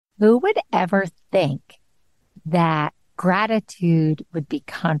Who would ever think that gratitude would be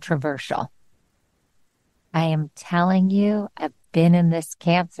controversial? I am telling you, I've been in this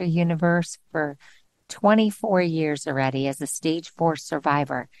cancer universe for 24 years already as a stage 4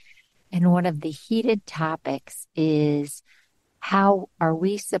 survivor. And one of the heated topics is, how are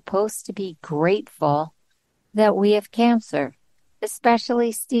we supposed to be grateful that we have cancer,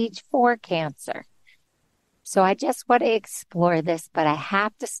 especially stage 4 cancer? So I just want to explore this, but I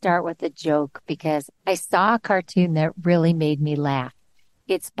have to start with a joke because I saw a cartoon that really made me laugh.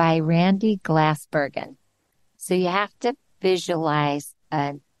 It's by Randy Glassbergen. So you have to visualize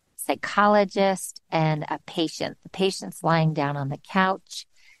a psychologist and a patient. The patient's lying down on the couch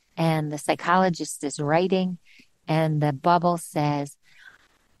and the psychologist is writing, and the bubble says,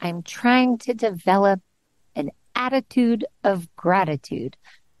 "I'm trying to develop an attitude of gratitude,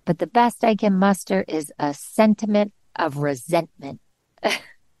 but the best I can muster is a sentiment of resentment." I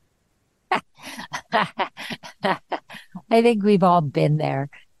think we've all been there.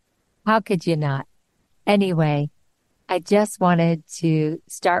 How could you not? Anyway, I just wanted to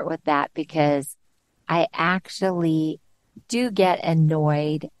start with that because I actually do get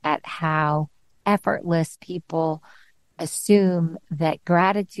annoyed at how effortless people assume that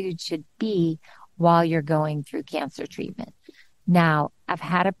gratitude should be while you're going through cancer treatment. Now, I've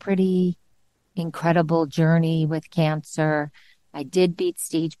had a pretty incredible journey with cancer. I did beat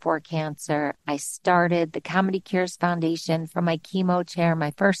stage 4 cancer. I started the Comedy Cures Foundation from my chemo chair,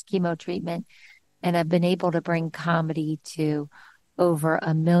 my first chemo treatment, and I've been able to bring comedy to over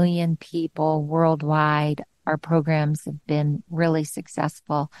 1 million people worldwide. Our programs have been really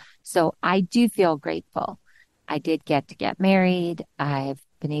successful. So I do feel grateful. I did get to get married. I've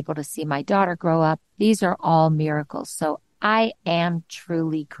been able to see my daughter grow up. These are all miracles. So I am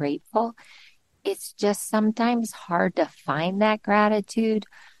truly grateful. It's just sometimes hard to find that gratitude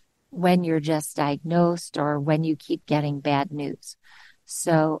when you're just diagnosed or when you keep getting bad news.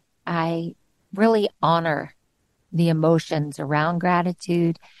 So I really honor the emotions around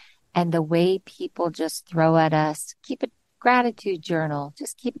gratitude and the way people just throw at us, keep a gratitude journal,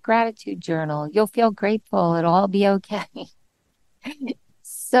 just keep a gratitude journal. You'll feel grateful. It'll all be okay.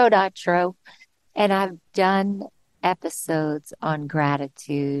 So not true. And I've done episodes on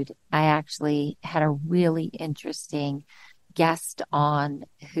gratitude. I actually had a really interesting guest on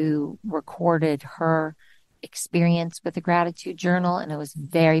who recorded her experience with the gratitude journal, and it was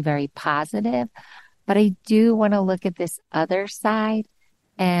very, very positive. But I do want to look at this other side,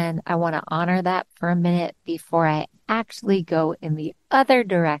 and I want to honor that for a minute before I actually go in the other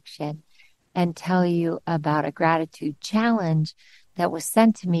direction and tell you about a gratitude challenge that was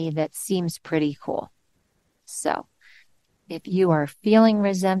sent to me that seems pretty cool. So if you are feeling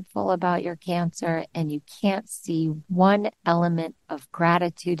resentful about your cancer and you can't see one element of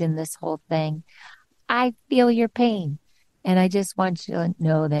gratitude in this whole thing, I feel your pain. And I just want you to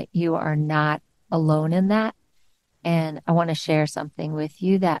know that you are not alone in that. And I want to share something with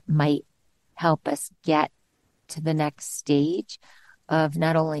you that might help us get to the next stage of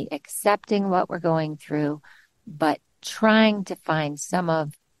not only accepting what we're going through, but trying to find some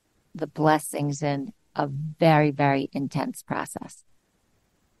of the blessings in a very, very intense process.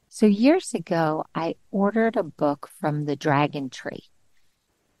 So years ago, I ordered a book from the Dragon Tree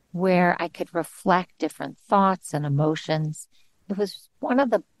where I could reflect different thoughts and emotions. It was one of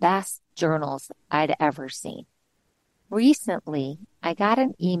the best journals I'd ever seen. Recently, I got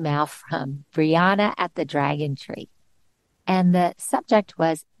an email from Brianna at the Dragon Tree, and the subject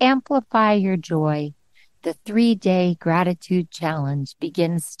was Amplify Your Joy. The 3-day gratitude challenge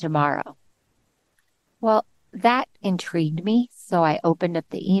begins tomorrow. Well, that intrigued me, so I opened up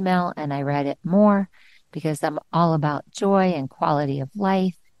the email and I read it more because I'm all about joy and quality of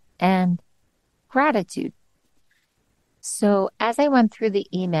life and gratitude. So as I went through the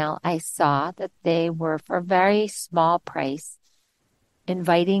email, I saw that they were for a very small price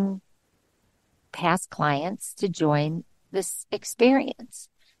inviting past clients to join this experience.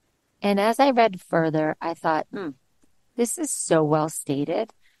 And as I read further, I thought, this is so well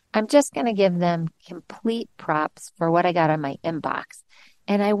stated. I'm just going to give them complete props for what I got on my inbox.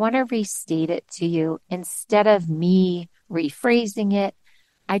 And I want to restate it to you instead of me rephrasing it.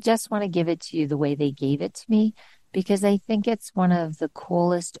 I just want to give it to you the way they gave it to me, because I think it's one of the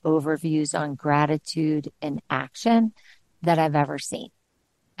coolest overviews on gratitude in action that I've ever seen.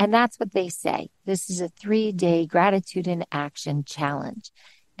 And that's what they say. This is a 3-day gratitude in action challenge.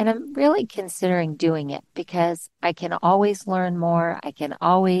 And I'm really considering doing it because I can always learn more. I can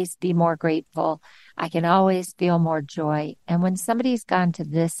always be more grateful. I can always feel more joy. And when somebody's gone to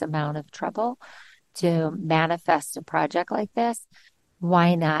this amount of trouble to manifest a project like this,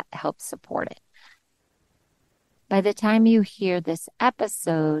 why not help support it? By the time you hear this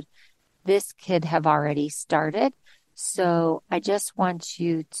episode, this could have already started. So I just want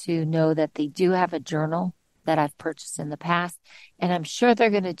you to know that they do have a journal that I've purchased in the past, and I'm sure they're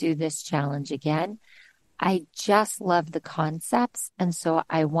going to do this challenge again. I just love the concepts, and so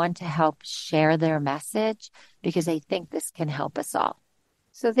I want to help share their message because I think this can help us all.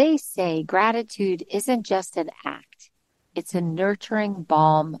 So they say gratitude isn't just an act, it's a nurturing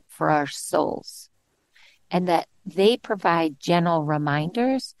balm for our souls, and that they provide gentle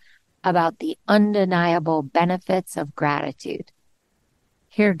reminders about the undeniable benefits of gratitude.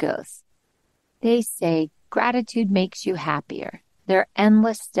 Here goes. They say gratitude makes you happier. There are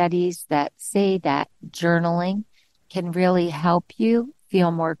endless studies that say that journaling can really help you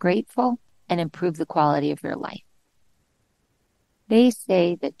feel more grateful and improve the quality of your life. They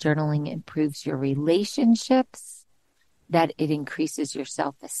say that journaling improves your relationships, that it increases your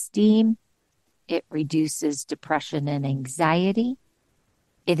self-esteem, it reduces depression and anxiety,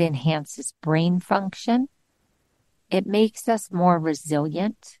 it enhances brain function, it makes us more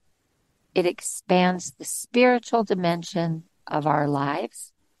resilient, it expands the spiritual dimension of our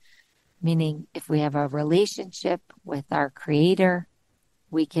lives, meaning if we have a relationship with our Creator,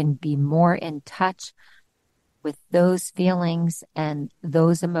 we can be more in touch with those feelings and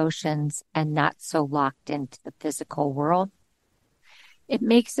those emotions and not so locked into the physical world. It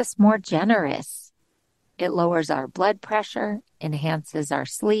makes us more generous. It lowers our blood pressure, enhances our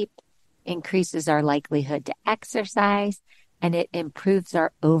sleep, increases our likelihood to exercise, and it improves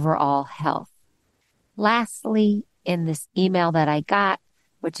our overall health. Lastly, in this email that I got,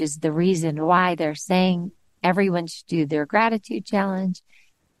 which is the reason why they're saying everyone should do their gratitude challenge,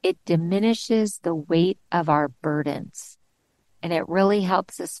 it diminishes the weight of our burdens. And it really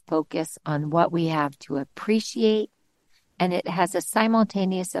helps us focus on what we have to appreciate. And it has a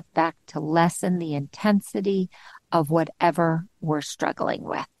simultaneous effect to lessen the intensity of whatever we're struggling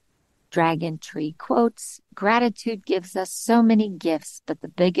with. Dragon Tree quotes, gratitude gives us so many gifts, but the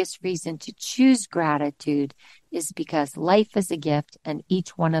biggest reason to choose gratitude is because life is a gift and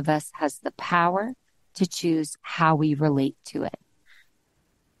each one of us has the power to choose how we relate to it.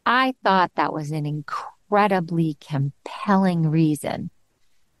 I thought that was an incredibly compelling reason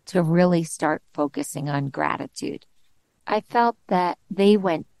to really start focusing on gratitude. I felt that they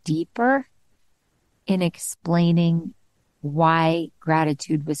went deeper in explaining why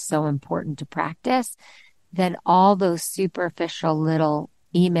gratitude was so important to practice than all those superficial little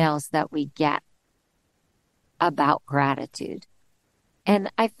emails that we get about gratitude.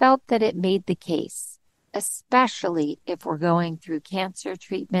 And I felt that it made the case, especially if we're going through cancer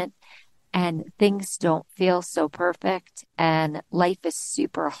treatment and things don't feel so perfect and life is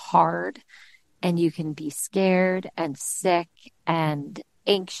super hard and you can be scared and sick and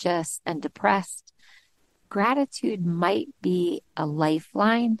anxious and depressed. Gratitude might be a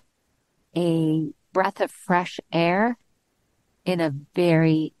lifeline, a breath of fresh air in a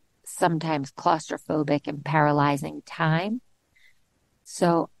very sometimes claustrophobic and paralyzing time.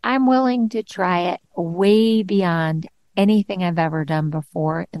 So I'm willing to try it way beyond anything I've ever done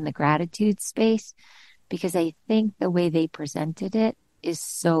before in the gratitude space because I think the way they presented it is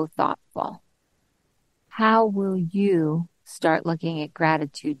so thoughtful. How will you start looking at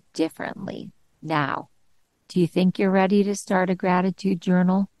gratitude differently now? Do you think you're ready to start a gratitude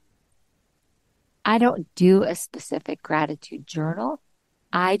journal? I don't do a specific gratitude journal.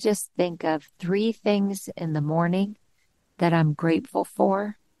 I just think of 3 things in the morning that I'm grateful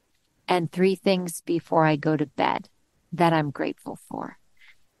for and 3 things before I go to bed that I'm grateful for.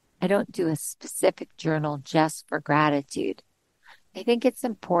 I don't do a specific journal just for gratitude. I think it's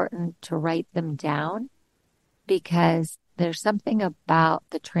important to write them down because there's something about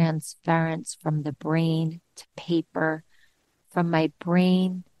the transference from the brain to paper, from my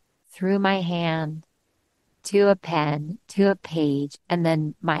brain through my hand to a pen, to a page, and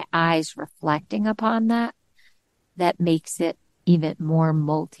then my eyes reflecting upon that, that makes it even more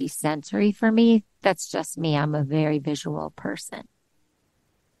multi-sensory for me. That's just me. I'm a very visual person.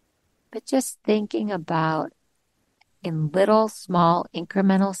 But just thinking about in little, small,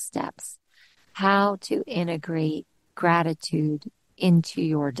 incremental steps, how to integrate gratitude into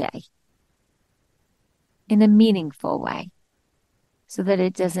your day in a meaningful way so that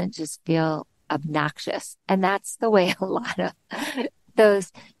it doesn't just feel obnoxious. And that's the way a lot of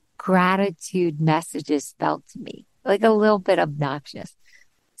those gratitude messages felt to me, like a little bit obnoxious,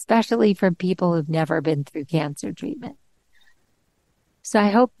 especially for people who've never been through cancer treatment. So I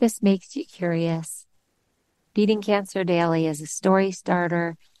hope this makes you curious. Beating Cancer Daily is a story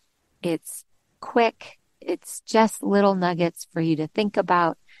starter. It's quick. It's just little nuggets for you to think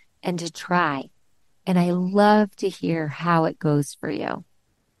about and to try. And I love to hear how it goes for you.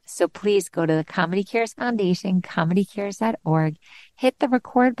 So please go to the Comedy Cares Foundation, comedycares.org, hit the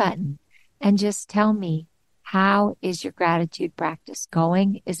record button, and just tell me, how is your gratitude practice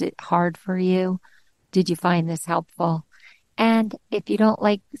going? Is it hard for you? Did you find this helpful? And if you don't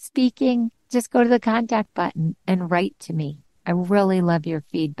like speaking, just go to the contact button and write to me. I really love your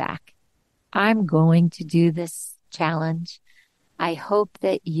feedback. I'm going to do this challenge. I hope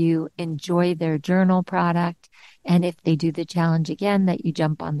that you enjoy their journal product. And if they do the challenge again, that you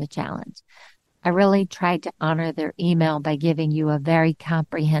jump on the challenge. I really tried to honor their email by giving you a very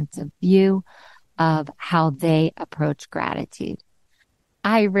comprehensive view of how they approach gratitude.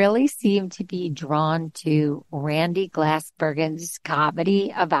 I really seem to be drawn to Randy Glassbergen's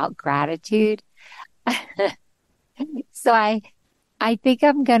comedy about gratitude. So I think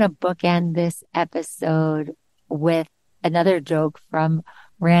I'm going to bookend this episode with another joke from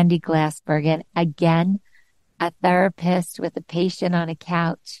Randy Glassbergen. Again, a therapist with a patient on a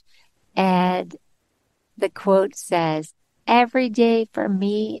couch. And the quote says, "Every day for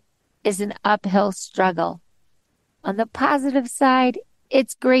me is an uphill struggle. On the positive side,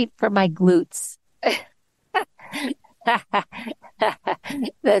 it's great for my glutes."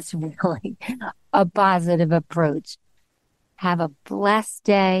 That's really a positive approach. Have a blessed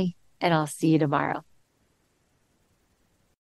day, and I'll see you tomorrow.